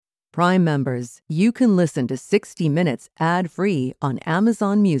Prime members, you can listen to 60 Minutes ad-free on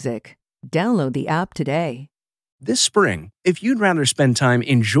Amazon Music. Download the app today. This spring, if you'd rather spend time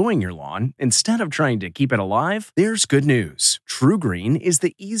enjoying your lawn instead of trying to keep it alive, there's good news. TruGreen is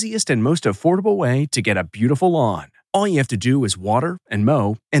the easiest and most affordable way to get a beautiful lawn. All you have to do is water and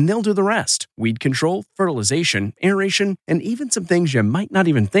mow, and they'll do the rest. Weed control, fertilization, aeration, and even some things you might not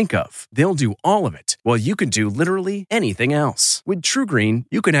even think of. They'll do all of it, while you can do literally anything else. With TruGreen,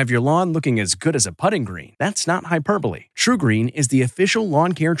 you can have your lawn looking as good as a putting green. That's not hyperbole. TruGreen is the official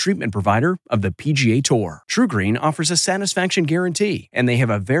lawn care treatment provider of the PGA Tour. TruGreen offers a satisfaction guarantee, and they have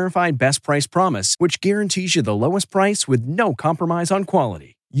a verified best price promise, which guarantees you the lowest price with no compromise on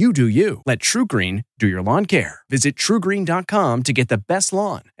quality. You do you. Let TruGreen do your lawn care. Visit TruGreen.com to get the best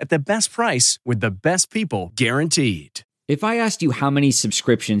lawn at the best price with the best people guaranteed. If I asked you how many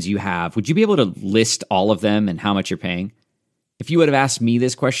subscriptions you have, would you be able to list all of them and how much you're paying? If you would have asked me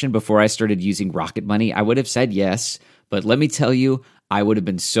this question before I started using Rocket Money, I would have said yes. But let me tell you, I would have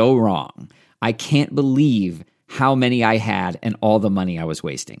been so wrong. I can't believe how many I had and all the money I was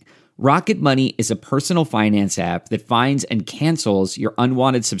wasting. Rocket Money is a personal finance app that finds and cancels your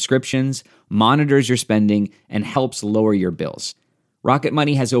unwanted subscriptions, monitors your spending, and helps lower your bills. Rocket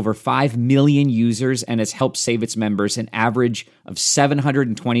Money has over 5 million users and has helped save its members an average of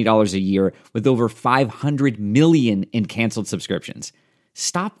 $720 a year with over 500 million in canceled subscriptions.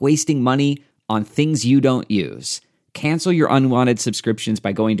 Stop wasting money on things you don't use. Cancel your unwanted subscriptions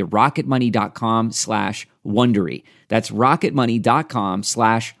by going to rocketmoney.com/Wondery. That's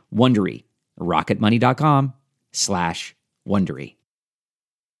rocketmoney.com/Wondery. rocketmoney.com/Wondery.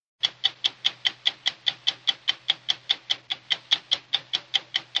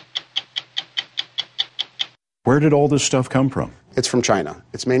 Where did all this stuff come from? It's from China.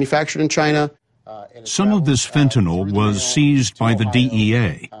 It's manufactured in China. Some of this fentanyl was seized by the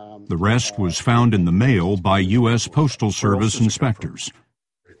DEA. The rest was found in the mail by U.S. Postal Service inspectors.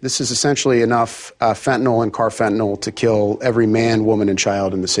 This is essentially enough fentanyl and carfentanil to kill every man, woman, and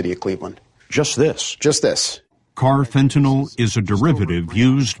child in the city of Cleveland. Just this? Just this. Carfentanil is a derivative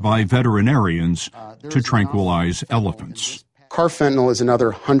used by veterinarians to tranquilize elephants. Carfentanil is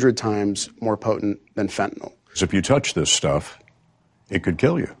another 100 times more potent than fentanyl. So if you touch this stuff, it could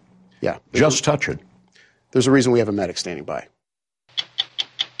kill you. Yeah. Just touch it. There's a reason we have a medic standing by.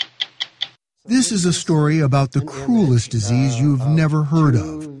 This is a story about the cruelest disease you've never heard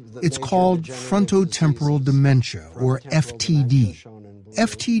of. It's called frontotemporal dementia, or FTD.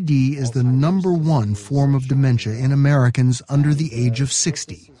 FTD is the #1 form of dementia in Americans under the age of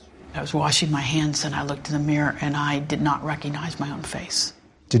 60. I was washing my hands and I looked in the mirror and I did not recognize my own face.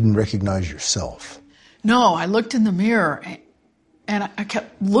 Didn't recognize yourself? No, I looked in the mirror and I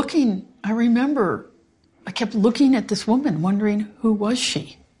kept looking. I remember I kept looking at this woman, wondering who was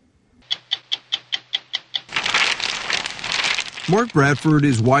she? Mark Bradford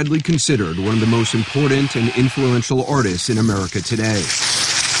is widely considered one of the most important and influential artists in America today.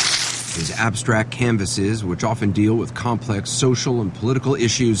 His abstract canvases, which often deal with complex social and political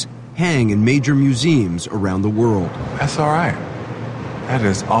issues, hang in major museums around the world. That's all right. That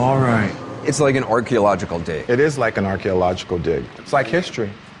is all right. It's like an archaeological dig. It is like an archaeological dig. It's like history.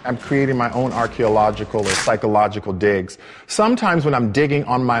 I'm creating my own archaeological or psychological digs. Sometimes when I'm digging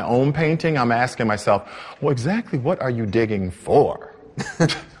on my own painting, I'm asking myself, well, exactly what are you digging for?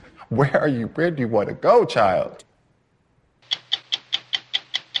 Where do you want to go, child?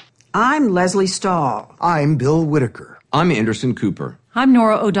 I'm Leslie Stahl. I'm Bill Whitaker. I'm Anderson Cooper. I'm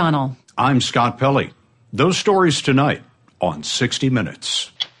Nora O'Donnell. I'm Scott Pelley. Those stories tonight on 60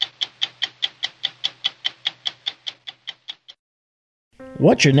 Minutes.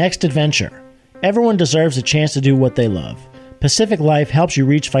 What's your next adventure? Everyone deserves a chance to do what they love. Pacific Life helps you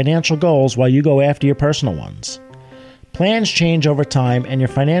reach financial goals while you go after your personal ones. Plans change over time, and your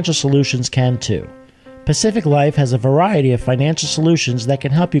financial solutions can too. Pacific Life has a variety of financial solutions that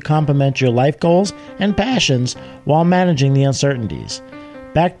can help you complement your life goals and passions while managing the uncertainties.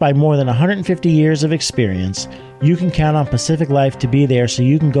 Backed by more than 150 years of experience, you can count on Pacific Life to be there so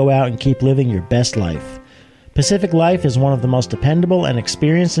you can go out and keep living your best life. Pacific Life is one of the most dependable and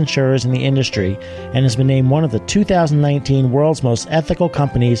experienced insurers in the industry and has been named one of the 2019 World's Most Ethical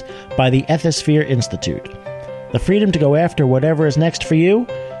Companies by the Ethisphere Institute. The freedom to go after whatever is next for you?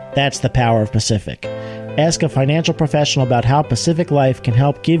 That's the power of Pacific. Ask a financial professional about how Pacific Life can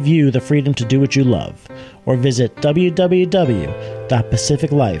help give you the freedom to do what you love, or visit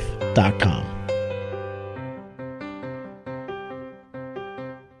www.pacificlife.com.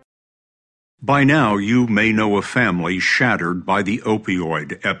 By now, you may know a family shattered by the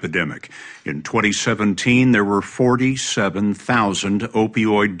opioid epidemic. In 2017, there were 47,000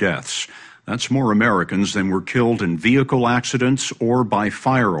 opioid deaths. That's more Americans than were killed in vehicle accidents or by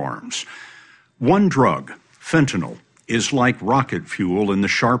firearms. One drug, fentanyl, is like rocket fuel in the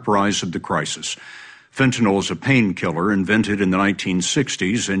sharp rise of the crisis. Fentanyl is a painkiller invented in the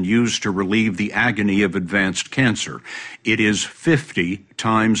 1960s and used to relieve the agony of advanced cancer. It is 50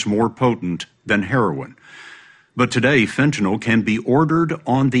 times more potent than heroin. But today, fentanyl can be ordered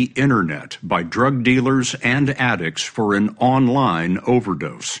on the internet by drug dealers and addicts for an online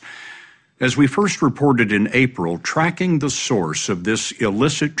overdose. As we first reported in April, tracking the source of this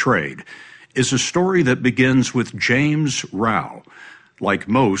illicit trade is a story that begins with James Rao. Like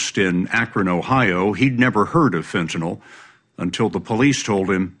most in Akron, Ohio, he'd never heard of fentanyl until the police told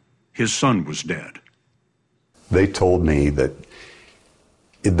him his son was dead. They told me that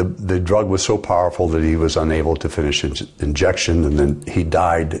the drug was so powerful that he was unable to finish his injection, and then he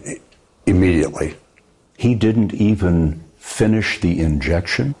died immediately. He didn't even finish the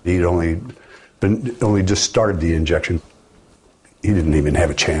injection? He'd only just started the injection. He didn't even have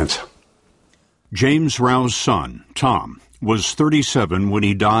a chance. James Rao's son, Tom, was 37 when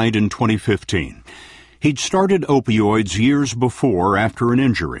he died in 2015. He'd started opioids years before after an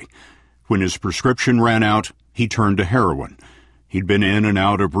injury. When his prescription ran out, he turned to heroin. He'd been in and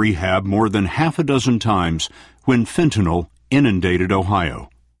out of rehab more than half a dozen times when fentanyl inundated Ohio.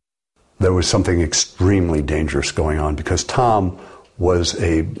 There was something extremely dangerous going on because Tom was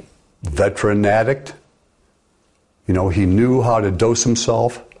a veteran addict. You know, he knew how to dose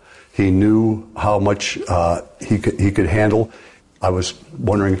himself. He knew how much he could handle. I was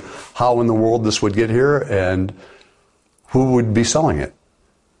wondering how in the world this would get here and who would be selling it.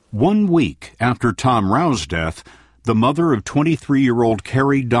 1 week after Tom Rao's death, the mother of 23-year-old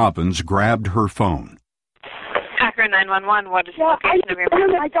Carrie Dobbins grabbed her phone. Akron 911, what is the location of your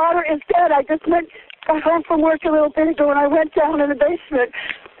mother? My daughter is dead. I just got home from work a little bit ago and I went down in the basement.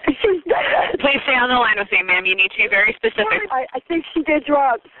 She's dead. Please stay on the line with me, ma'am. You need to be very specific. I think she did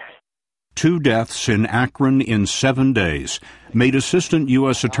drugs. 2 deaths in Akron in 7 days made Assistant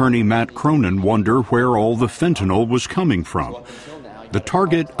U.S. Attorney Matt Cronin wonder where all the fentanyl was coming from. The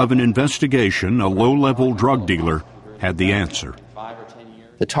target of an investigation, a low-level drug dealer, had the answer.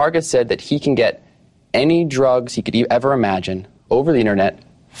 The target said that he can get any drugs he could ever imagine over the internet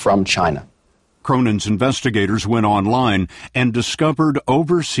from China. Cronin's investigators went online and discovered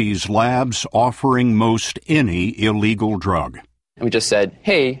overseas labs offering most any illegal drug. And we just said,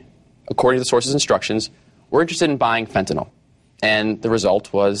 hey, according to the source's instructions, we're interested in buying fentanyl. And the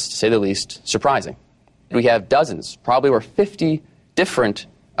result was, to say the least, surprising. We have dozens, probably over 50 different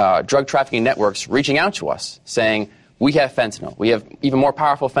drug trafficking networks reaching out to us saying, we have fentanyl. We have even more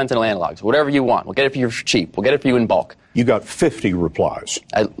powerful fentanyl analogs. Whatever you want. We'll get it for you cheap. We'll get it for you in bulk. You got 50 replies.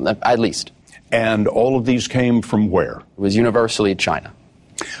 At least. And all of these came from where? It was universally China.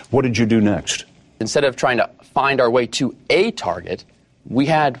 What did you do next? Instead of trying to find our way to a target, we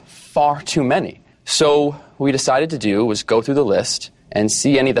had far too many. So what we decided to do was go through the list and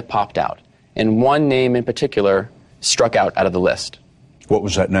see any that popped out. And one name in particular struck out of the list. What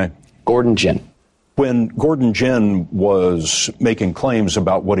was that name? Gordon Ginn. When Gordon Ginn was making claims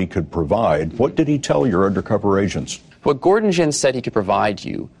about what he could provide, what did he tell your undercover agents? What Gordon Ginn said he could provide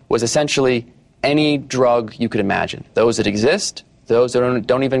you was essentially any drug you could imagine. Those that exist, those that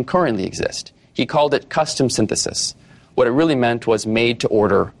don't even currently exist. He called it custom synthesis. What it really meant was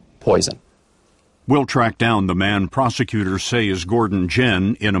made-to-order poison. We'll track down the man prosecutors say is Gordon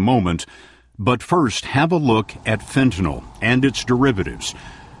Ginn in a moment. But first, have a look at fentanyl and its derivatives.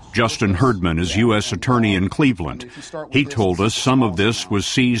 Justin Herdman is U.S. Attorney in Cleveland. He told us some of this was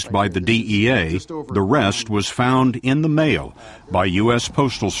seized by the DEA. The rest was found in the mail by U.S.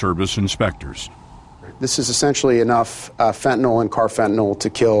 Postal Service inspectors. This is essentially enough fentanyl and carfentanil to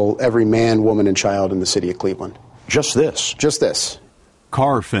kill every man, woman, and child in the city of Cleveland. Just this? Just this.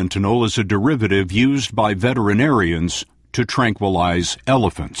 Carfentanil is a derivative used by veterinarians to tranquilize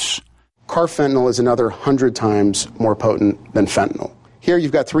elephants. Carfentanil is another 100 times more potent than fentanyl. Here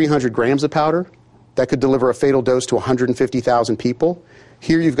you've got 300 grams of powder that could deliver a fatal dose to 150,000 people.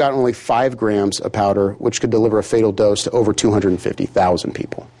 Here you've got only 5 grams of powder, which could deliver a fatal dose to over 250,000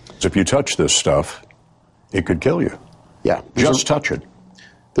 people. So if you touch this stuff, it could kill you. Yeah. Just touch it.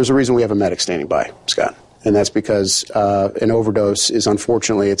 There's a reason we have a medic standing by, Scott. And that's because an overdose is,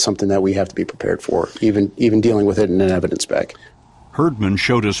 unfortunately, it's something that we have to be prepared for, even dealing with it in an evidence bag. Herdman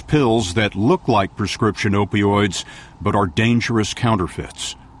showed us pills that look like prescription opioids, but are dangerous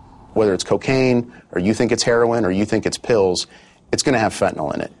counterfeits. Whether it's cocaine, or you think it's heroin, or you think it's pills, it's going to have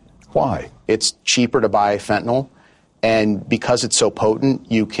fentanyl in it. Why? It's cheaper to buy fentanyl, and because it's so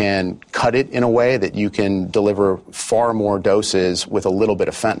potent, you can cut it in a way that you can deliver far more doses with a little bit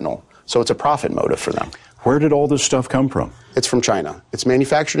of fentanyl. So it's a profit motive for them. Where did all this stuff come from? It's from China. It's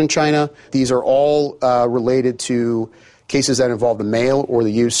manufactured in China. These are all related to cases that involve the mail or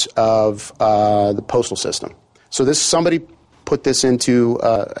the use of the postal system. So somebody put this into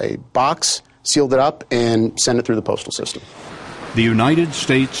a box, sealed it up, and sent it through the postal system. The United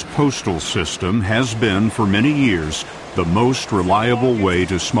States postal system has been, for many years, the most reliable way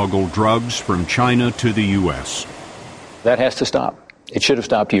to smuggle drugs from China to the U.S. That has to stop. It should have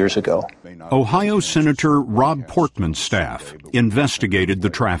stopped years ago. Ohio Senator Rob Portman's staff investigated the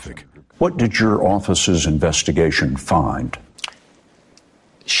traffic. What did your office's investigation find?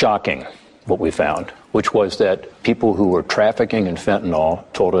 Shocking, what we found, which was that people who were trafficking in fentanyl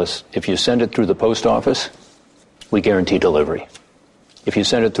told us, if you send it through the post office, we guarantee delivery. If you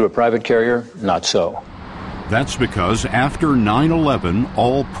send it through a private carrier, not so. That's because after 9/11,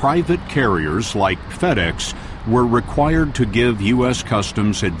 all private carriers like FedEx were required to give U.S.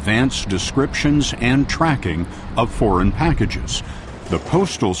 Customs advanced descriptions and tracking of foreign packages. The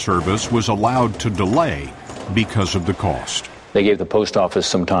Postal Service was allowed to delay because of the cost. They gave the post office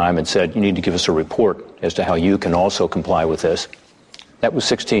some time and said, you need to give us a report as to how you can also comply with this. That was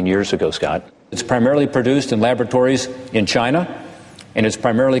 16 years ago, Scott. It's primarily produced in laboratories in China, and it's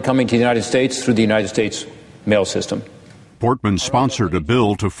primarily coming to the United States through the United States mail system. Portman sponsored a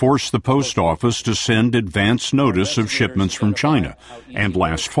bill to force the post office to send advance notice of shipments from China, and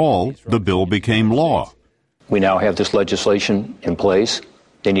last fall, the bill became law. We now have this legislation in place.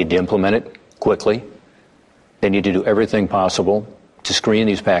 They need to implement it quickly. They need to do everything possible to screen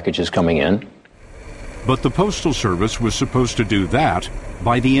these packages coming in. But the Postal Service was supposed to do that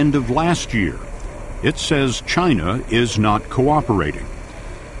by the end of last year. It says China is not cooperating.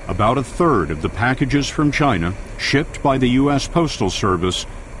 About a third of the packages from China shipped by the U.S. Postal Service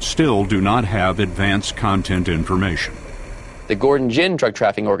still do not have advanced content information. The Gordon Gin Drug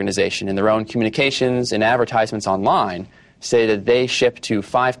Trafficking Organization, in their own communications and advertisements online, stated they ship to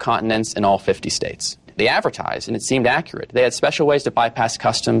 5 continents in all 50 states. They advertised, and it seemed accurate. They had special ways to bypass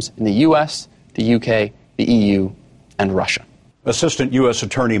customs in the U.S., the U.K., the EU, and Russia. Assistant U.S.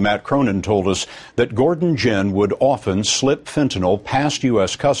 Attorney Matt Cronin told us that Gordon Gin would often slip fentanyl past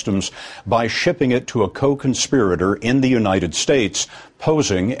U.S. Customs by shipping it to a co-conspirator in the United States,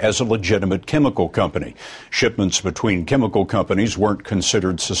 posing as a legitimate chemical company. Shipments between chemical companies weren't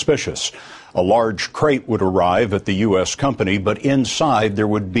considered suspicious. A large crate would arrive at the U.S. company, but inside there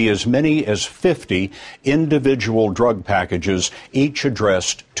would be as many as 50 individual drug packages, each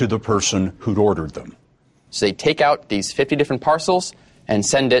addressed to the person who'd ordered them. So they take out these 50 different parcels and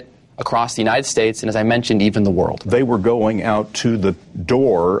send it across the United States and, as I mentioned, even the world. They were going out to the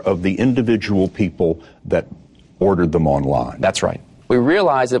door of the individual people that ordered them online. That's right. We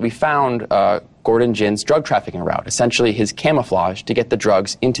realized that we found Gordon Gin's drug trafficking route, essentially his camouflage to get the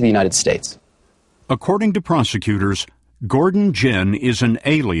drugs into the United States. According to prosecutors, Gordon Gin is an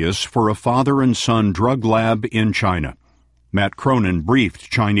alias for a father and son drug lab in China. Matt Cronin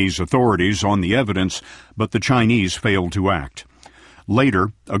briefed Chinese authorities on the evidence, but the Chinese failed to act.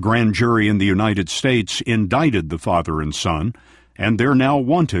 Later, a grand jury in the United States indicted the father and son, and they're now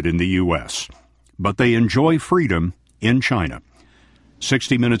wanted in the U.S. But they enjoy freedom in China.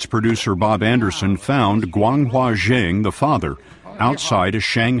 60 Minutes producer Bob Anderson found Guanghua Zheng, the father, outside a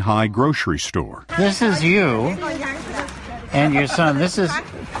Shanghai grocery store. This is you and your son. This is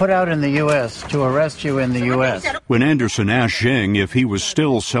put out in the U.S. to arrest you in the U.S. When Anderson asked Zheng if he was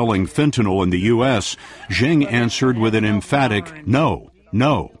still selling fentanyl in the U.S., Zheng answered with an emphatic no.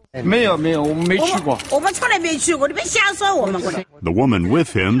 The woman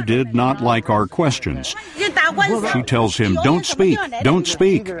with him did not like our questions. She tells him, don't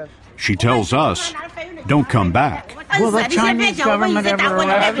speak. She tells us, don't come back. Will the Chinese government ever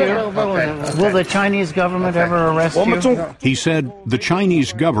arrest you? Will the Chinese government ever arrest you? He said the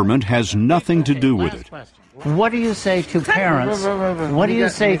Chinese government has nothing to do with it. What do you say to parents? What do you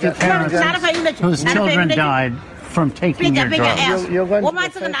say to parents whose children died from taking your drugs?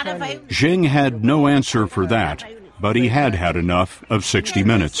 Zheng had no answer for that, but he had had enough of 60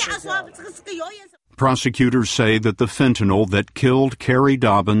 Minutes. Prosecutors say that the fentanyl that killed Carrie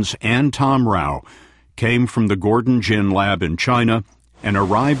Dobbins and Tom Rao came from the Gordon Gin lab in China and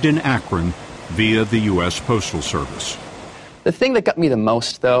arrived in Akron via the U.S. Postal Service. The thing that got me the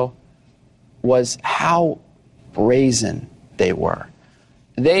most, though, was how brazen they were.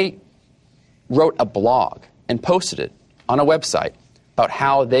 They wrote a blog and posted it on a website about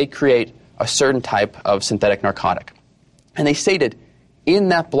how they create a certain type of synthetic narcotic. And they stated in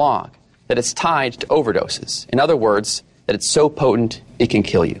that blog that it's tied to overdoses. In other words, that it's so potent it can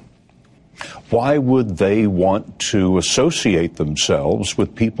kill you. Why would they want to associate themselves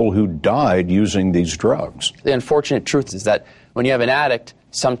with people who died using these drugs? The unfortunate truth is that when you have an addict,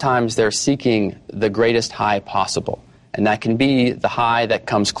 sometimes they're seeking the greatest high possible, and that can be the high that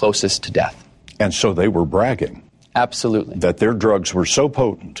comes closest to death. And so they were bragging. Absolutely. That their drugs were so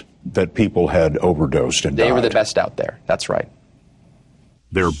potent that people had overdosed and died. They were the best out there. That's right.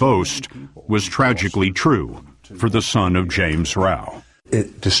 Their boast was tragically true for the son of James Rao.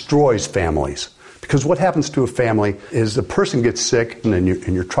 It destroys families. Because what happens to a family is the person gets sick and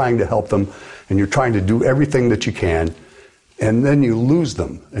you're trying to help them and you're trying to do everything that you can, and then you lose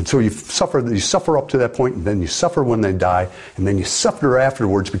them. And so you suffer up to that point, and then you suffer when they die, and then you suffer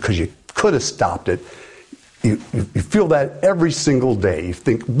afterwards because you could have stopped it. You feel that every single day. You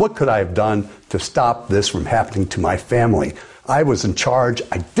think, what could I have done to stop this from happening to my family? I was in charge.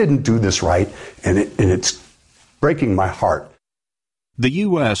 I didn't do this right, and it's breaking my heart. The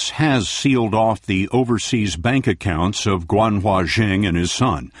U.S. has sealed off the overseas bank accounts of Guanhua Jing and his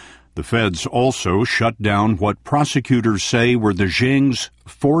son. The feds also shut down what prosecutors say were the Jing's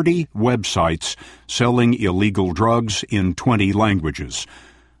 40 websites selling illegal drugs in 20 languages.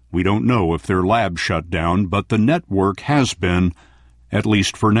 We don't know if their lab shut down, but the network has been, at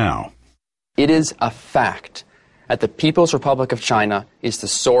least for now. It is a fact that the People's Republic of China is the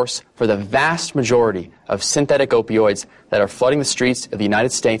source for the vast majority of synthetic opioids that are flooding the streets of the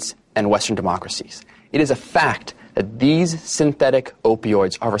United States and Western democracies. It is a fact that these synthetic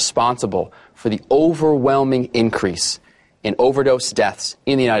opioids are responsible for the overwhelming increase in overdose deaths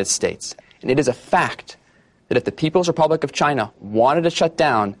in the United States. And it is a fact that if the People's Republic of China wanted to shut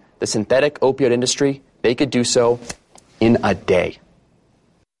down the synthetic opioid industry, they could do so in a day.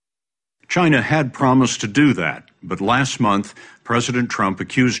 China had promised to do that, but last month, President Trump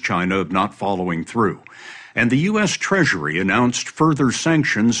accused China of not following through. And the U.S. Treasury announced further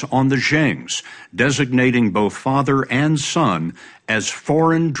sanctions on the Zhengs, designating both father and son as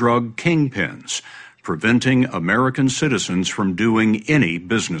foreign drug kingpins, preventing American citizens from doing any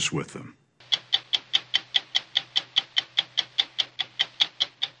business with them.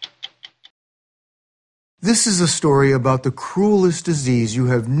 This is a story about the cruelest disease you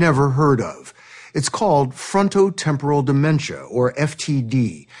have never heard of. It's called frontotemporal dementia, or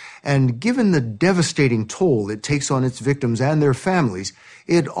FTD, and given the devastating toll it takes on its victims and their families,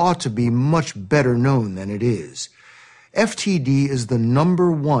 it ought to be much better known than it is. FTD is the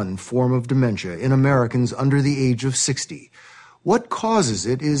 #1 form of dementia in Americans under the age of 60. What causes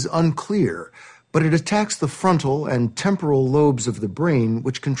it is unclear, but it attacks the frontal and temporal lobes of the brain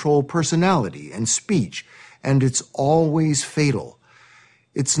which control personality and speech, and it's always fatal.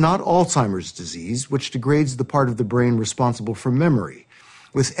 It's not Alzheimer's disease, which degrades the part of the brain responsible for memory.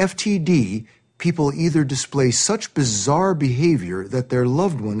 With FTD, people either display such bizarre behavior that their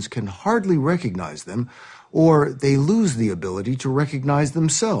loved ones can hardly recognize them, or they lose the ability to recognize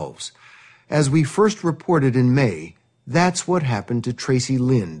themselves. As we first reported in May, that's what happened to Tracy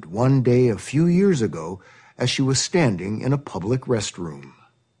Lind one day a few years ago as she was standing in a public restroom.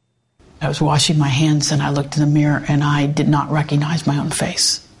 I was washing my hands and I looked in the mirror and I did not recognize my own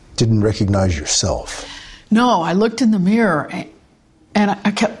face. Didn't recognize yourself? No, I looked in the mirror and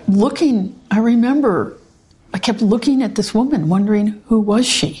I kept looking. I remember I kept looking at this woman, wondering who was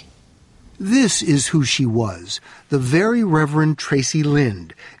she? This is who she was, the Very Reverend Tracy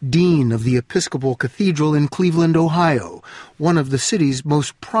Lind, Dean of the Episcopal Cathedral in Cleveland, Ohio, one of the city's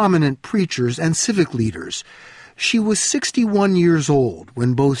most prominent preachers and civic leaders. She was 61 years old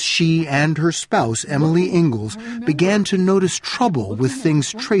when both she and her spouse, Emily Ingalls, began to notice trouble with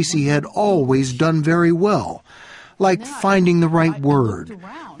things Tracy had always done very well, like finding the right word,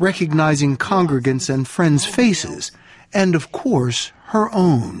 recognizing congregants and friends' faces, and, of course, her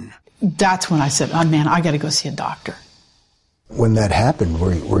own. That's when I said, oh, man, I got to go see a doctor. When that happened,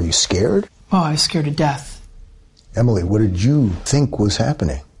 were you scared? Oh, I was scared to death. Emily, what did you think was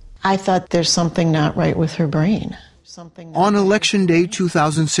happening? I thought there's something not right with her brain. On Election Day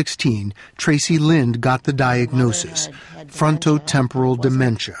 2016, Tracy Lind got the diagnosis, frontotemporal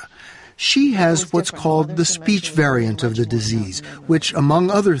dementia. She has what's called the speech variant of the disease, which, among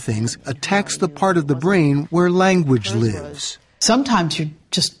other things, attacks the part of the brain where language lives. Sometimes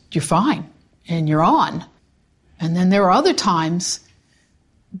you're fine and you're on. And then there are other times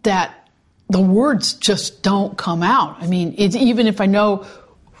that the words just don't come out. I mean, even if I know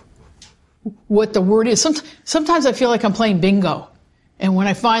what the word is, sometimes I feel like I'm playing bingo. And when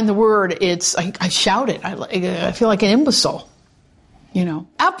I find the word, I shout it. I feel like an imbecile. You know,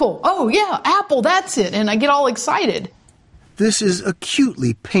 apple. Oh, yeah, apple, that's it. And I get all excited. This is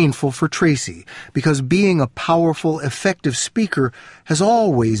acutely painful for Tracy because being a powerful, effective speaker has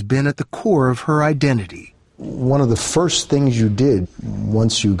always been at the core of her identity. One of the first things you did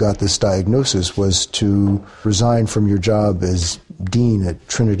once you got this diagnosis was to resign from your job as dean at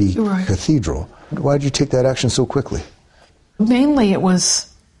Trinity Cathedral. Why did you take that action so quickly? Mainly it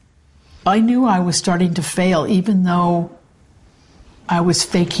was, I knew I was starting to fail, even though I was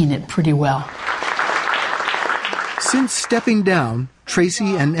faking it pretty well. Since stepping down,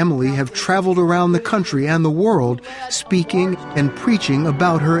 Tracy and Emily have traveled around the country and the world speaking and preaching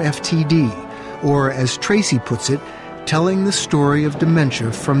about her FTD. Or, as Tracy puts it, telling the story of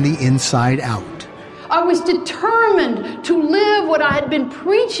dementia from the inside out. I was determined to live what I had been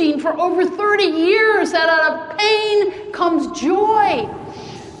preaching for over 30 years, that out of pain comes joy.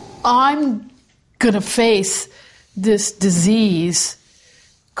 I'm going to face this disease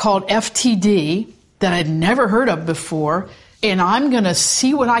called FTD that I'd never heard of before, and I'm going to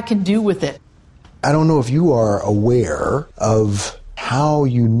see what I can do with it. I don't know if you are aware of how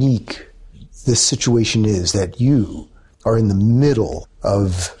unique this situation is, that you are in the middle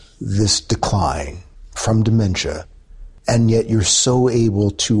of this decline from dementia, and yet you're so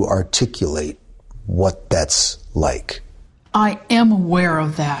able to articulate what that's like. I am aware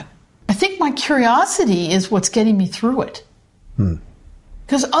of that. I think my curiosity is what's getting me through it.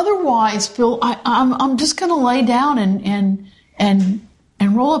 Because otherwise, Phil, I'm just going to lay down and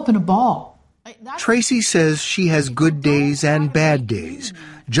roll up in a ball. Tracy says she has good days and bad days.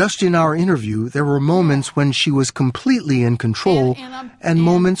 Just in our interview, there were moments when she was completely in control and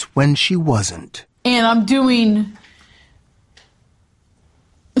moments when she wasn't. And I'm doing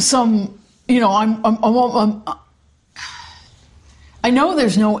some, I know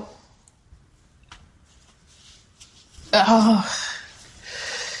there's no,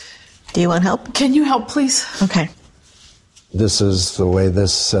 do you want help? Can you help, please? Okay. This is the way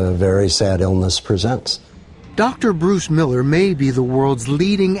this very sad illness presents. Dr. Bruce Miller may be the world's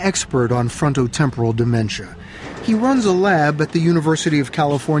leading expert on frontotemporal dementia. He runs a lab at the University of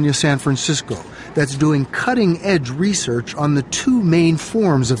California, San Francisco that's doing cutting-edge research on the two main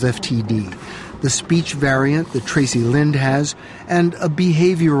forms of FTD, the speech variant that Tracy Lind has, and a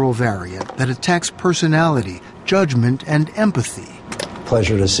behavioral variant that attacks personality, judgment, and empathy.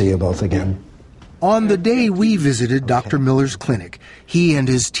 Pleasure to see you both again. On the day we visited Dr. Miller's clinic, he and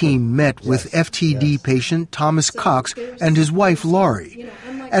his team met with FTD patient Thomas Cox and his wife Laurie.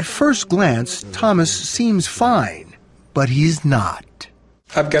 At first glance, Thomas seems fine, but he's not.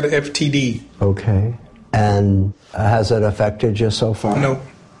 I've got an FTD. Okay. And has it affected you so far? No.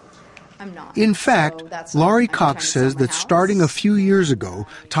 In fact, Laurie Cox says that starting a few years ago,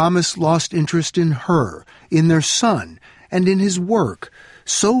 Thomas lost interest in her, in their son, and in his work,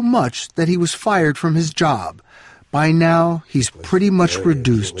 so much that he was fired from his job. By now, he's pretty much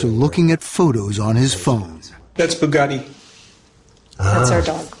reduced to looking at photos on his phone. That's Bugatti. That's our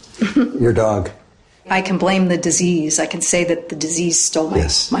dog. Your dog. I can blame the disease. I can say that the disease stole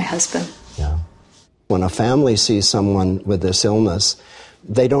my husband. Yeah. When a family sees someone with this illness,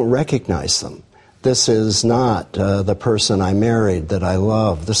 they don't recognize them. This is not the person I married that I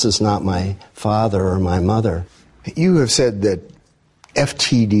love. This is not my father or my mother. You have said that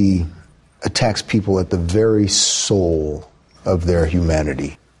FTD attacks people at the very soul of their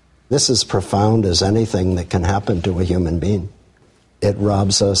humanity. This is profound as anything that can happen to a human being. It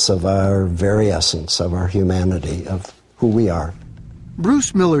robs us of our very essence, of our humanity, of who we are.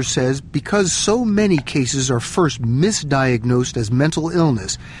 Bruce Miller says because so many cases are first misdiagnosed as mental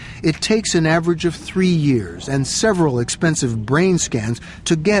illness, it takes an average of 3 years and several expensive brain scans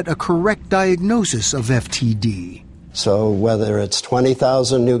to get a correct diagnosis of FTD. So whether it's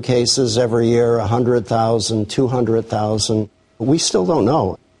 20,000 new cases every year, 100,000, 200,000, we still don't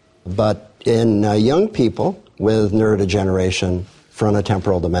know. But in young people with neurodegeneration,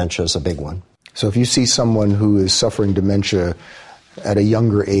 frontotemporal dementia is a big one. So if you see someone who is suffering dementia at a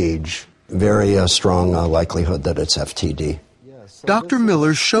younger age, very strong likelihood that it's FTD. Dr.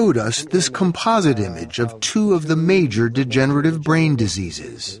 Miller showed us this composite image of two of the major degenerative brain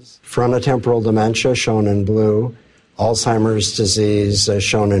diseases. Frontotemporal dementia, shown in blue, Alzheimer's disease,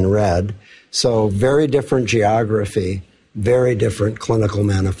 shown in red. So very different geography, very different clinical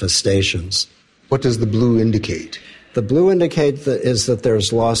manifestations. What does the blue indicate? The blue indicates that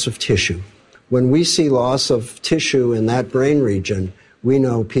there's loss of tissue. When we see loss of tissue in that brain region, We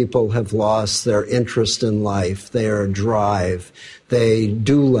know people have lost their interest in life, their drive. They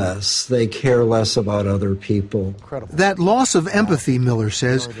do less. They care less about other people. That loss of empathy, Miller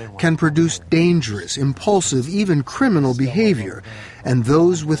says, can produce dangerous, impulsive, even criminal behavior. And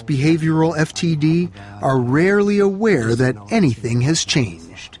those with behavioral FTD are rarely aware that anything has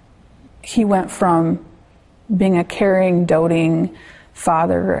changed. He went from being a caring, doting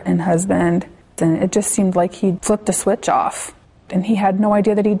father and husband, and it just seemed like he'd flipped a switch off. And he had no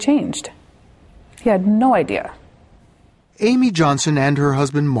idea that he'd changed. He had no idea. Amy Johnson and her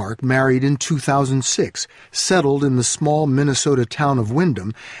husband Mark married in 2006, settled in the small Minnesota town of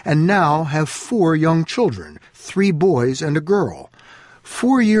Windham, and now have 4 young children, 3 boys and a girl.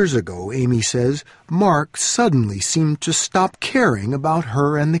 4 years ago, Amy says, Mark suddenly seemed to stop caring about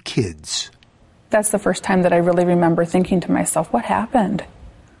her and the kids. That's the first time that I really remember thinking to myself, what happened?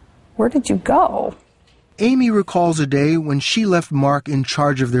 Where did you go? Amy recalls a day when she left Mark in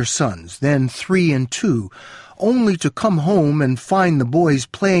charge of their sons, then 3 and 2, only to come home and find the boys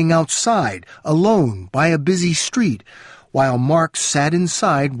playing outside, alone, by a busy street, while Mark sat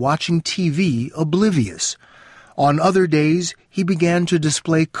inside watching TV, oblivious. On other days, he began to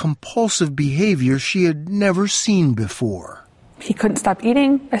display compulsive behavior she had never seen before. He couldn't stop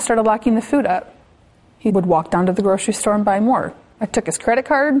eating. I started locking the food up. He would walk down to the grocery store and buy more. I took his credit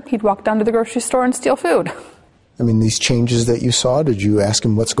card. He'd walk down to the grocery store and steal food. I mean, these changes that you saw, did you ask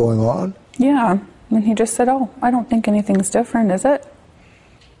him what's going on? Yeah. And he just said, oh, I don't think anything's different, is it?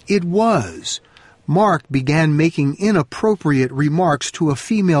 It was. Mark began making inappropriate remarks to a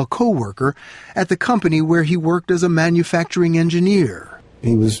female coworker at the company where he worked as a manufacturing engineer.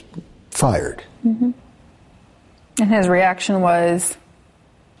 He was fired. Mm-hmm. And his reaction was,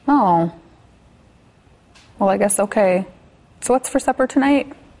 oh, well, I guess okay. So what's for supper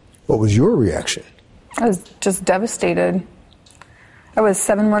tonight? What was your reaction? I was just devastated. I was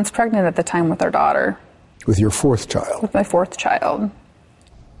 7 months pregnant at the time with our daughter. With your 4th child? With my 4th child.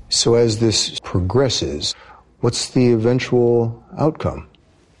 So as this progresses, what's the eventual outcome?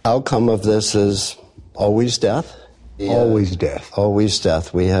 Outcome of this is always death. Always death. Always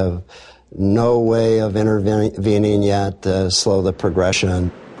death. We have no way of intervening yet to slow the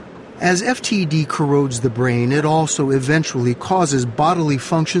progression. As FTD corrodes the brain, it also eventually causes bodily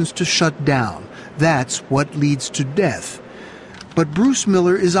functions to shut down. That's what leads to death. But Bruce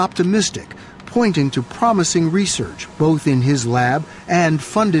Miller is optimistic, pointing to promising research, both in his lab and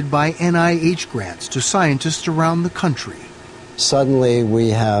funded by NIH grants to scientists around the country. Suddenly we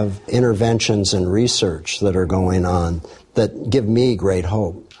have interventions and research that are going on that give me great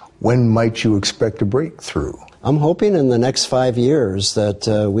hope. When might you expect a breakthrough? I'm hoping in the next 5 years that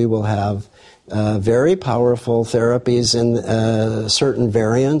we will have very powerful therapies in certain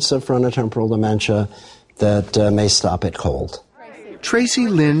variants of frontotemporal dementia that may stop it cold. Tracy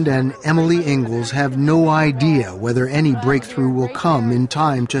Lind and Emily Ingalls have no idea whether any breakthrough will come in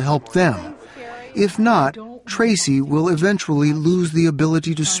time to help them. If not, Tracy will eventually lose the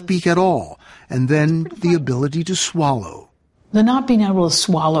ability to speak at all, and then the ability to swallow. The not being able to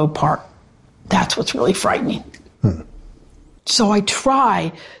swallow part, that's what's really frightening. So I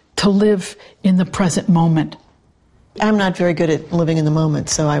try to live in the present moment. I'm not very good at living in the moment,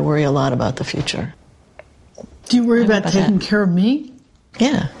 so I worry a lot about the future. Do you worry about taking care of me?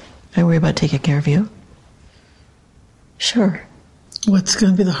 Yeah, I worry about taking care of you. Sure. What's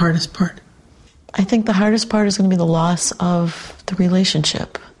going to be the hardest part? I think the hardest part is going to be the loss of the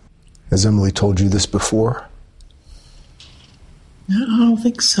relationship. Has Emily told you this before? No, I don't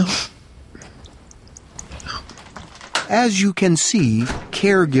think so. As you can see,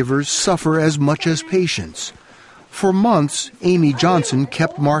 caregivers suffer as much as patients. For months, Amy Johnson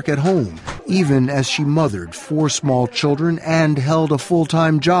kept Mark at home, even as she mothered 4 small children and held a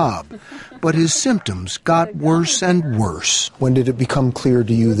full-time job. But his symptoms got worse and worse. When did it become clear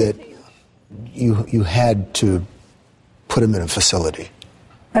to you that you had to put him in a facility?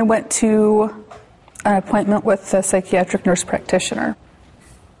 I went to an appointment with a psychiatric nurse practitioner,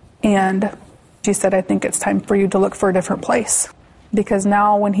 and she said, I think it's time for you to look for a different place. Because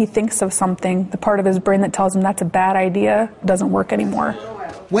now when he thinks of something, the part of his brain that tells him that's a bad idea doesn't work anymore.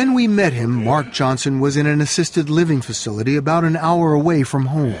 When we met him, Mark Johnson was in an assisted living facility about an hour away from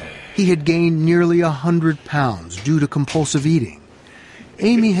home. He had gained nearly 100 pounds due to compulsive eating.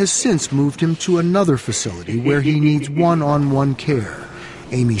 Amy has since moved him to another facility where he needs one-on-one care.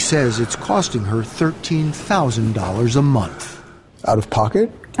 Amy says it's costing her $13,000 a month. Out of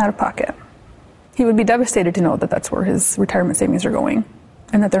pocket? Out of pocket. He would be devastated to know that that's where his retirement savings are going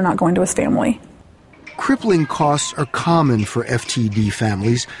and that they're not going to his family. Crippling costs are common for FTD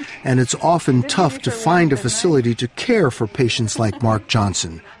families, and it's often tough to find a facility to care for patients like Mark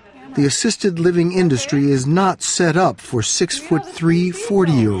Johnson. The assisted living industry is not set up for 6'3",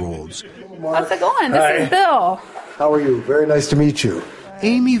 40-year-olds. How's it going? This is Bill. How are you? Very nice to meet you.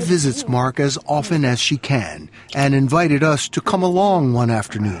 Amy visits Mark as often as she can and invited us to come along one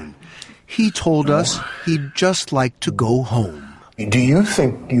afternoon. He told us he'd just like to go home. Do you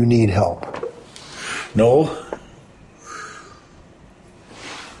think you need help? No.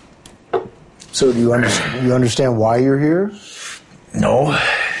 So do you understand why you're here? No.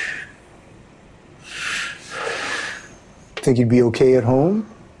 Think you'd be okay at home?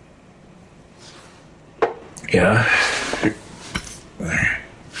 Yeah.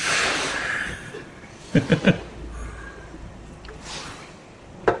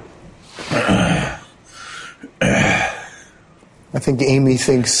 I think Amy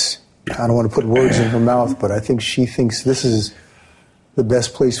thinks, I don't want to put words in her mouth, but I think she thinks this is the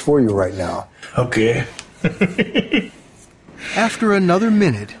best place for you right now. Okay. After another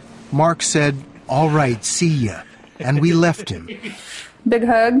minute, Mark said, "All right, see ya," and we left him. Big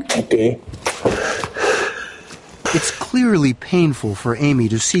hug. Okay. It's clearly painful for Amy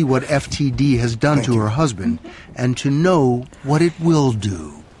to see what FTD has done to her husband and to know what it will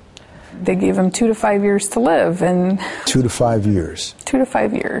do. They gave him 2 to 5 years to live, and 2 to 5 years. 2 to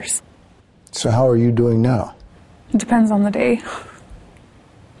 5 years. So how are you doing now? It depends on the day.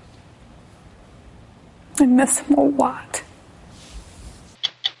 I miss him a lot.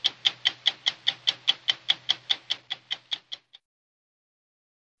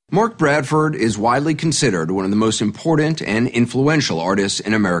 Mark Bradford is widely considered one of the most important and influential artists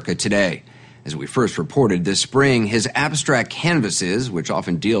in America today. As we first reported this spring, his abstract canvases, which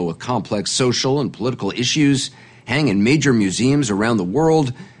often deal with complex social and political issues, hang in major museums around the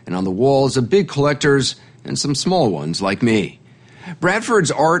world and on the walls of big collectors and some small ones like me.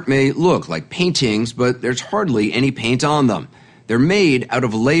 Bradford's art may look like paintings, but there's hardly any paint on them. They're made out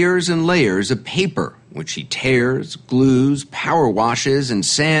of layers and layers of paper, which he tears, glues, power washes, and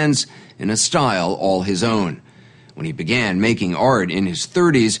sands in a style all his own. When he began making art in his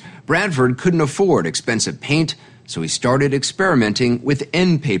 30s, Bradford couldn't afford expensive paint, so he started experimenting with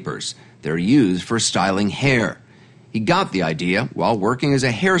end papers that are used for styling hair. He got the idea while working as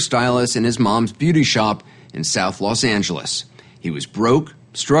a hairstylist in his mom's beauty shop in South Los Angeles. He was broke,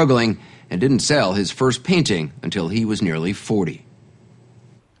 struggling, and didn't sell his first painting until he was nearly 40.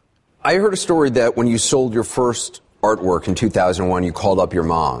 I heard a story that when you sold your first artwork in 2001, you called up your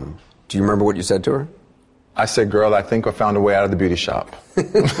mom. Do you remember what you said to her? I said, "Girl, I think I found a way out of the beauty shop."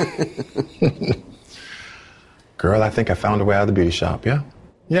 Girl, I think I found a way out of the beauty shop, yeah.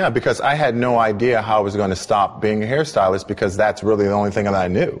 Yeah, because I had no idea how I was going to stop being a hairstylist, because that's really the only thing that I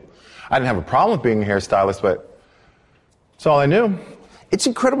knew. I didn't have a problem with being a hairstylist, but that's all I knew. It's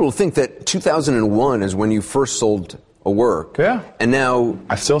incredible to think that 2001 is when you first sold a work. Yeah. And now...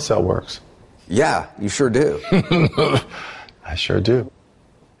 I still sell works. Yeah, you sure do. I sure do.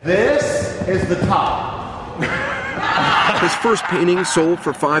 This is the top. His first painting sold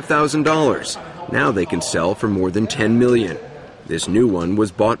for $5,000. Now they can sell for more than $10 million. This new one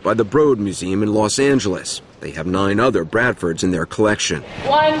was bought by the Broad Museum in Los Angeles. They have 9 other Bradfords in their collection.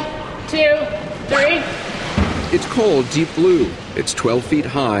 1, 2, 3. It's called Deep Blue. It's 12 feet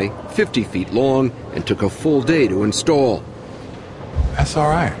high, 50 feet long, and took a full day to install. That's all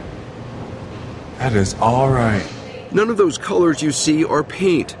right. That is all right. None of those colors you see are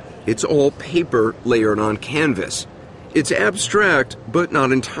paint. It's all paper layered on canvas. It's abstract, but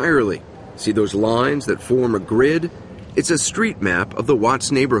not entirely. See those lines that form a grid? It's a street map of the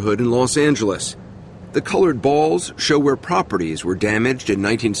Watts neighborhood in Los Angeles. The colored balls show where properties were damaged in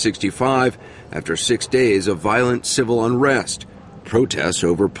 1965 after 6 days of violent civil unrest, protests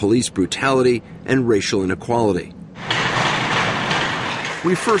over police brutality and racial inequality.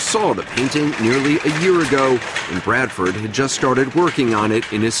 We first saw the painting nearly a year ago, and Bradford had just started working on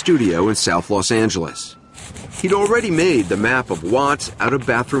it in his studio in South Los Angeles. He'd already made the map of Watts out of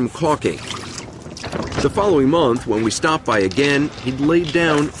bathroom caulking. The following month, when we stopped by again, he'd laid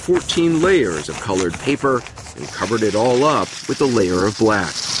down 14 layers of colored paper and covered it all up with a layer of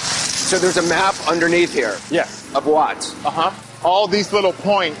black. So there's a map underneath here? Yes. Of Watts? Uh-huh. All these little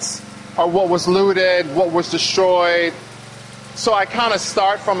points are what was looted, what was destroyed. So I kind of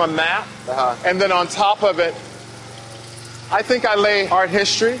start from a map, and then on top of it, I think I lay art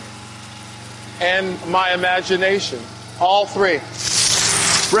history and my imagination, all three.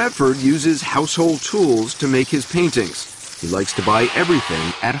 Bradford uses household tools to make his paintings. He likes to buy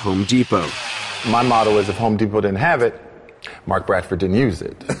everything at Home Depot. My motto is if Home Depot didn't have it, Mark Bradford didn't use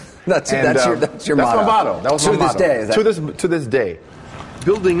it. That's your motto. That's my motto. That was my motto. To this day.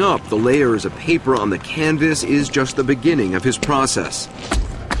 Building up the layers of paper on the canvas is just the beginning of his process.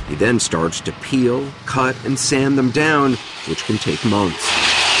 He then starts to peel, cut, and sand them down, which can take months.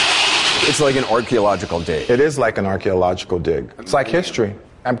 It's like an archaeological dig. It is like an archaeological dig. It's like history.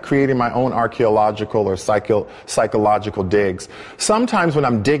 I'm creating my own archaeological or psychological digs. Sometimes when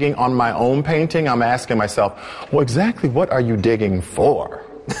I'm digging on my own painting, I'm asking myself, well, exactly what are you digging for?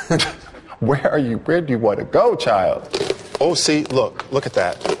 Where do you want to go, child? Oh, see, look at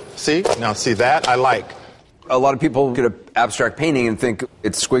that. See? Now, see that? I like. A lot of people look at abstract painting and think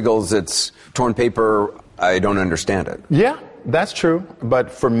it's squiggles, it's torn paper. I don't understand it. Yeah, that's true. But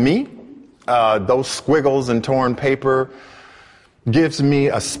for me, those squiggles and torn paper gives me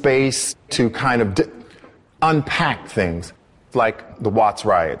a space to kind of unpack things, like the Watts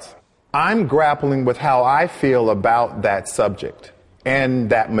riots. I'm grappling with how I feel about that subject and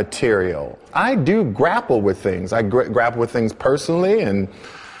that material. I do grapple with things. I grapple with things personally and,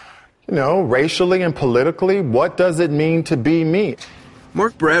 racially and politically. What does it mean to be me?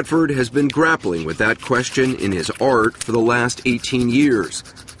 Mark Bradford has been grappling with that question in his art for the last 18 years,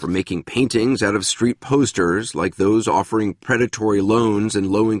 from making paintings out of street posters like those offering predatory loans in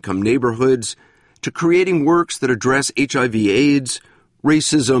low-income neighborhoods, to creating works that address HIV/AIDS,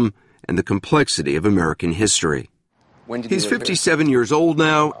 racism, and the complexity of American history. He's 57 years old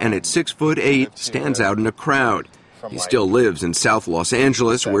now, and at 6'8", stands out in a crowd. He still lives in South Los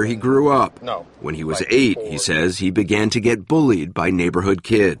Angeles, where he grew up. When he was 8, he says, he began to get bullied by neighborhood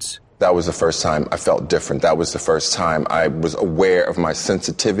kids. That was the first time I felt different. That was the first time I was aware of my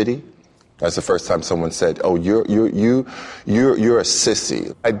sensitivity. That's the first time someone said, "Oh, you're a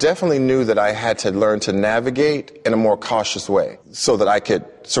sissy." I definitely knew that I had to learn to navigate in a more cautious way so that I could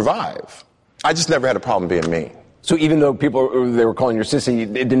survive. I just never had a problem being me. So even though they were calling you sissy,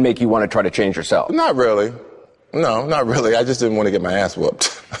 it didn't make you want to try to change yourself? Not really. No, not really. I just didn't want to get my ass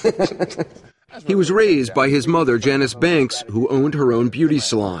whooped. He was raised by his mother, Janice Banks, who owned her own beauty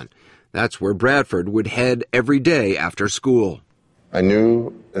salon. That's where Bradford would head every day after school. I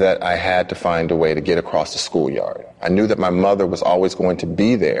knew that I had to find a way to get across the schoolyard. I knew that my mother was always going to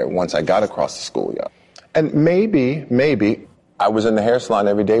be there once I got across the schoolyard. And maybe, I was in the hair salon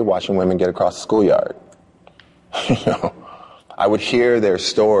every day watching women get across the schoolyard. I would hear their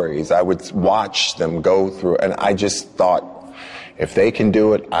stories. I would watch them go through, and I just thought, if they can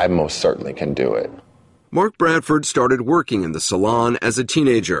do it, I most certainly can do it. Mark Bradford started working in the salon as a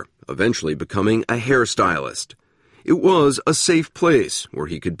teenager, eventually becoming a hairstylist. It was a safe place where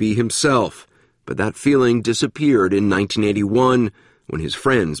he could be himself, but that feeling disappeared in 1981 when his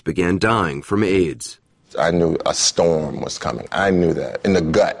friends began dying from AIDS. I knew a storm was coming. I knew that. In the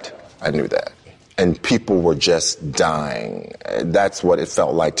gut, I knew that. And people were just dying. That's what it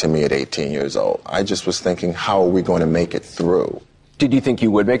felt like to me at 18 years old. I just was thinking, how are we going to make it through? Did you think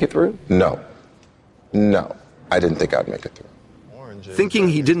you would make it through? No, I didn't think I'd make it through. Thinking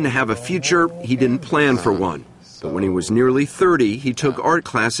he didn't have a future, he didn't plan for one. But when he was nearly 30, he took art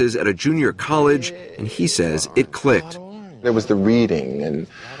classes at a junior college, and he says it clicked. There was the reading and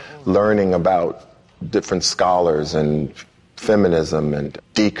learning about different scholars and feminism and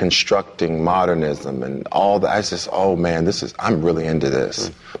deconstructing modernism and all that. I just, oh man, I'm really into this.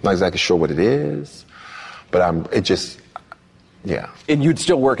 I'm not exactly sure what it is, but yeah. And you'd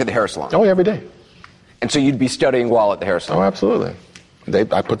still work at the hair salon? Oh, every day. And so you'd be studying while at the hair salon? Oh, absolutely.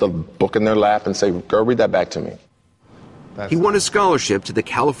 I put the book in their lap and say, girl, read that back to me. He won a scholarship to the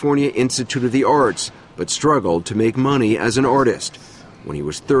California Institute of the Arts, but struggled to make money as an artist. When he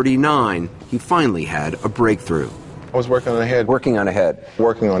was 39, he finally had a breakthrough. I was working on a head. At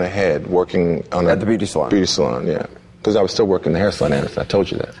the beauty salon? Beauty salon, yeah. Because I was still working the hair salon, Anderson. I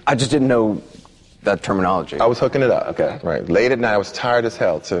told you that. I just didn't know that terminology. I was hooking it up. Okay. Right. Late at night, I was tired as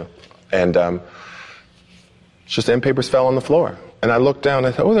hell, too. And just end papers fell on the floor. And I looked down and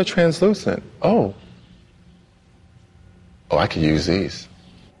I thought, oh, they're translucent. Oh, I could use these.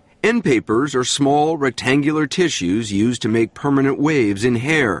 End papers are small, rectangular tissues used to make permanent waves in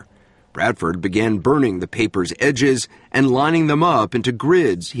hair. Bradford began burning the paper's edges and lining them up into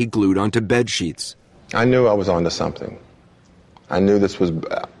grids he glued onto bed sheets. I knew I was onto something. I knew this was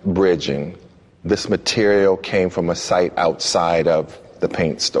bridging. This material came from a site outside of the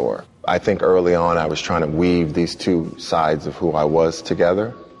paint store. I think early on I was trying to weave these two sides of who I was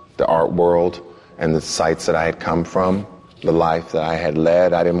together, the art world and the sites that I had come from, the life that I had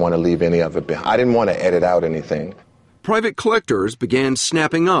led. I didn't want to leave any of it behind. I didn't want to edit out anything. Private collectors began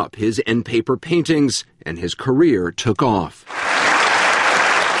snapping up his end paper paintings, and his career took off.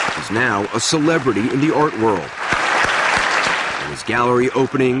 He's now a celebrity in the art world. His gallery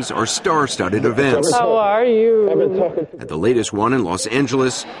openings are star-studded events. How are you? At the latest one in Los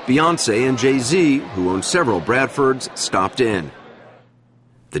Angeles, Beyonce and Jay-Z, who own several Bradfords, stopped in.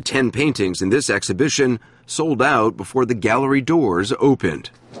 The 10 paintings in this exhibition sold out before the gallery doors opened.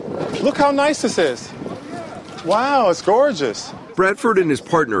 Look how nice this is. Wow, it's gorgeous. Bradford and his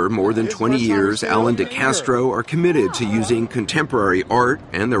partner, more than 20 years, Alan DeCastro, are committed to using contemporary art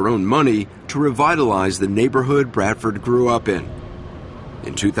and their own money to revitalize the neighborhood Bradford grew up in.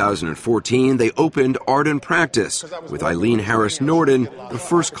 In 2014, they opened Art and Practice, with Eileen Harris Norden, the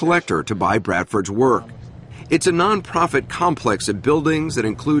first collector to buy Bradford's work. It's a nonprofit complex of buildings that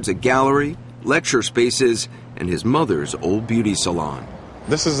includes a gallery, lecture spaces, and his mother's old beauty salon.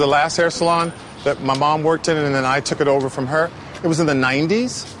 This is the last hair salon that my mom worked in, and then I took it over from her. It was in the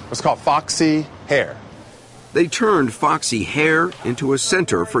 90s. It was called Foxy Hair. They turned Foxy Hair into a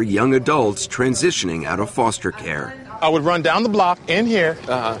center for young adults transitioning out of foster care. I would run down the block in here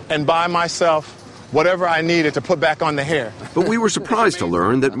and buy myself whatever I needed to put back on the hair. But we were surprised to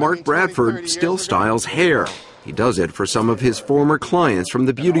learn that Mark Bradford still styles hair. He does it for some of his former clients from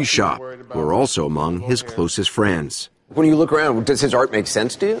the beauty shop, who are also among his closest friends. When you look around, does his art make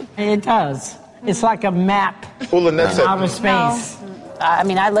sense to you? It does. It's like a map of outer space. I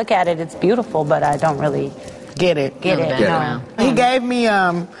mean, I look at it, it's beautiful, but I don't really get it. No. He gave me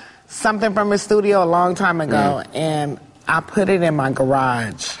something from his studio a long time ago, and I put it in my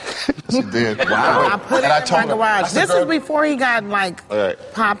garage. You did. Wow. I put it in my garage. This is before he got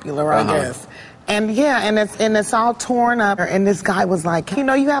popular, I guess. And it's all torn up. And this guy was like,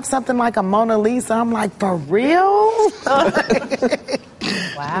 you have something like a Mona Lisa. I'm like, for real?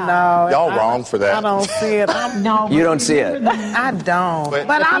 Wow. No, Y'all wrong for that. I don't see it. You don't see it? I don't.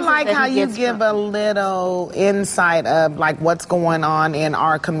 But I like how you give a little insight of like what's going on in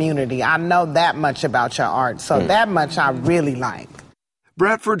our community. I know that much about your art, so that much I really like.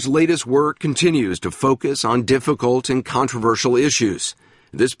 Bradford's latest work continues to focus on difficult and controversial issues.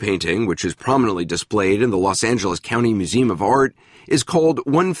 This painting, which is prominently displayed in the Los Angeles County Museum of Art, is called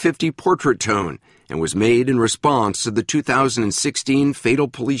 150 Portrait Tone and was made in response to the 2016 fatal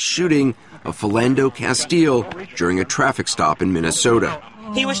police shooting of Philando Castile during a traffic stop in Minnesota.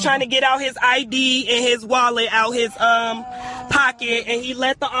 He was trying to get out his ID and his wallet out his pocket, and he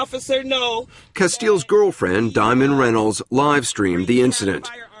let the officer know. Castile's girlfriend, Diamond Reynolds, live-streamed the incident.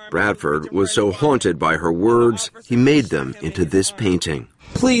 Bradford was so haunted by her words, he made them into this painting.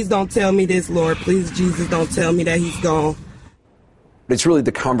 Please don't tell me this, Lord. Please, Jesus, don't tell me that he's gone. It's really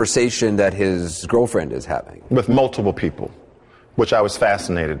the conversation that his girlfriend is having. With multiple people, which I was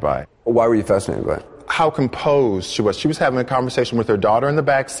fascinated by. Why were you fascinated by it? How composed she was. She was having a conversation with her daughter in the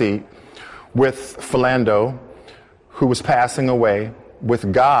back seat, with Philando, who was passing away,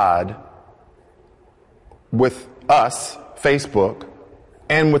 with God, with us, Facebook,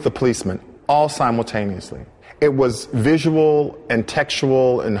 and with the policeman, all simultaneously. It was visual and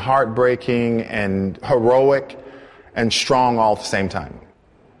textual and heartbreaking and heroic and strong all at the same time.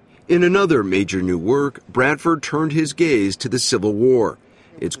 In another major new work, Bradford turned his gaze to the Civil War.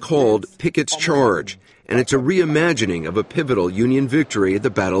 It's called Pickett's Charge, and it's a reimagining of a pivotal Union victory at the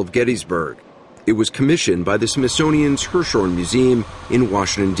Battle of Gettysburg. It was commissioned by the Smithsonian's Hirshhorn Museum in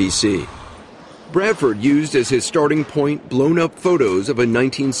Washington, D.C. Bradford used as his starting point blown-up photos of a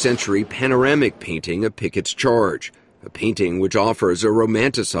 19th century panoramic painting of Pickett's Charge, a painting which offers a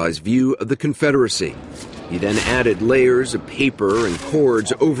romanticized view of the Confederacy. He then added layers of paper and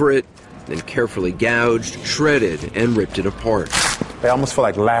cords over it, then carefully gouged, shredded, and ripped it apart. They almost feel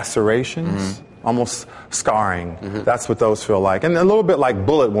like lacerations, almost scarring. That's what those feel like. And a little bit like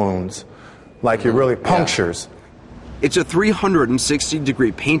bullet wounds, like you're really punctures. It's a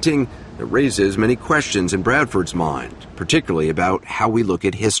 360-degree painting that raises many questions in Bradford's mind, particularly about how we look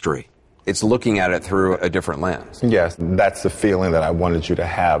at history. It's looking at it through a different lens. Yes, that's the feeling that I wanted you to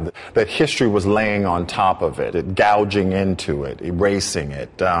have, that history was laying on top of it, gouging into it, erasing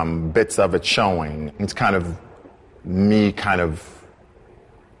it, bits of it showing. It's kind of me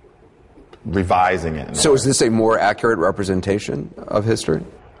revising it. So is this a more accurate representation of history?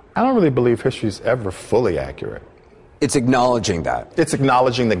 I don't really believe history is ever fully accurate. It's acknowledging that. It's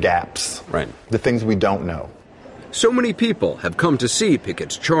acknowledging the gaps. Right. The things we don't know. So many people have come to see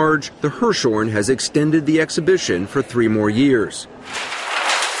Pickett's Charge, the Hirshhorn has extended the exhibition for 3 more years.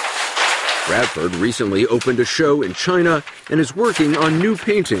 Bradford recently opened a show in China and is working on new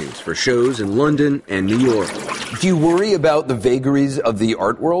paintings for shows in London and New York. Do you worry about the vagaries of the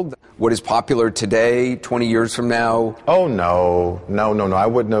art world? What is popular today, 20 years from now? Oh, no. I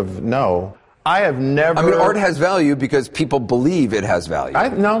wouldn't have, no. I have never... I mean, art has value because people believe it has value.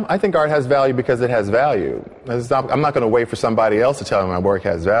 I think art has value because it has value. I'm not going to wait for somebody else to tell me my work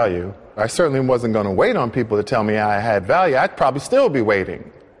has value. I certainly wasn't going to wait on people to tell me I had value. I'd probably still be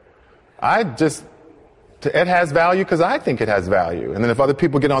waiting. It has value because I think it has value. And then if other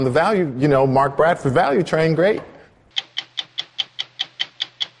people get on the value, Mark Bradford value train, great.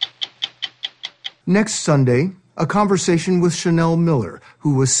 Next Sunday, a conversation with Chanel Miller,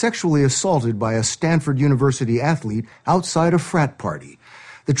 who was sexually assaulted by a Stanford University athlete outside a frat party.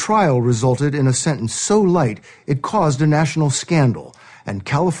 The trial resulted in a sentence so light it caused a national scandal, and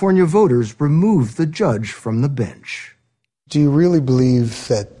California voters removed the judge from the bench. Do you really believe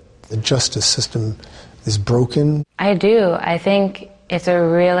that the justice system is broken? I do. I think it's a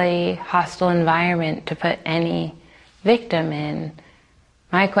really hostile environment to put any victim in.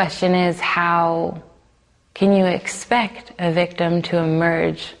 My question is, how can you expect a victim to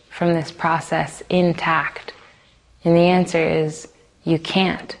emerge from this process intact? And the answer is, you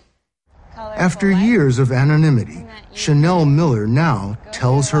can't. After years of anonymity, Chanel Miller now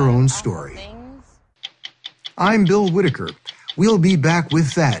tells her own story. I'm Bill Whitaker. We'll be back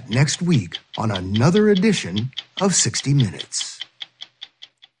with that next week on another edition of 60 Minutes.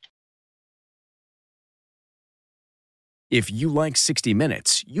 If you like 60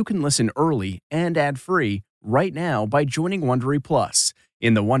 Minutes, you can listen early and ad-free right now by joining Wondery Plus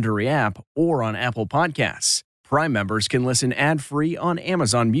in the Wondery app or on Apple Podcasts. Prime members can listen ad-free on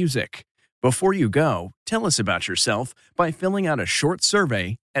Amazon Music. Before you go, tell us about yourself by filling out a short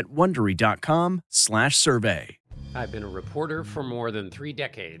survey at Wondery.com/survey. I've been a reporter for more than 3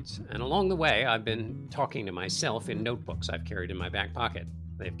 decades, and along the way, I've been talking to myself in notebooks I've carried in my back pocket.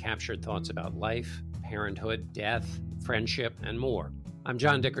 They've captured thoughts about life, parenthood, death, friendship, and more. I'm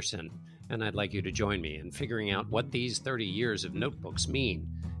John Dickerson, and I'd like you to join me in figuring out what these 30 years of notebooks mean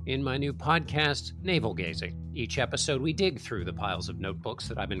in my new podcast, Navel Gazing. Each episode, we dig through the piles of notebooks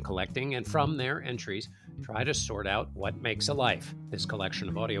that I've been collecting, and from their entries, try to sort out what makes a life. This collection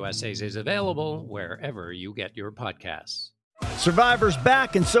of audio essays is available wherever you get your podcasts. Survivor's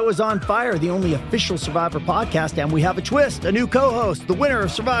back, and so is On Fire, the only official Survivor podcast, and we have a twist, a new co-host, the winner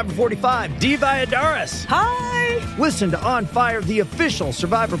of Survivor 45, Dee Valladares. Hi! Listen to On Fire, the official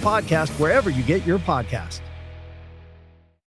Survivor podcast, wherever you get your podcast.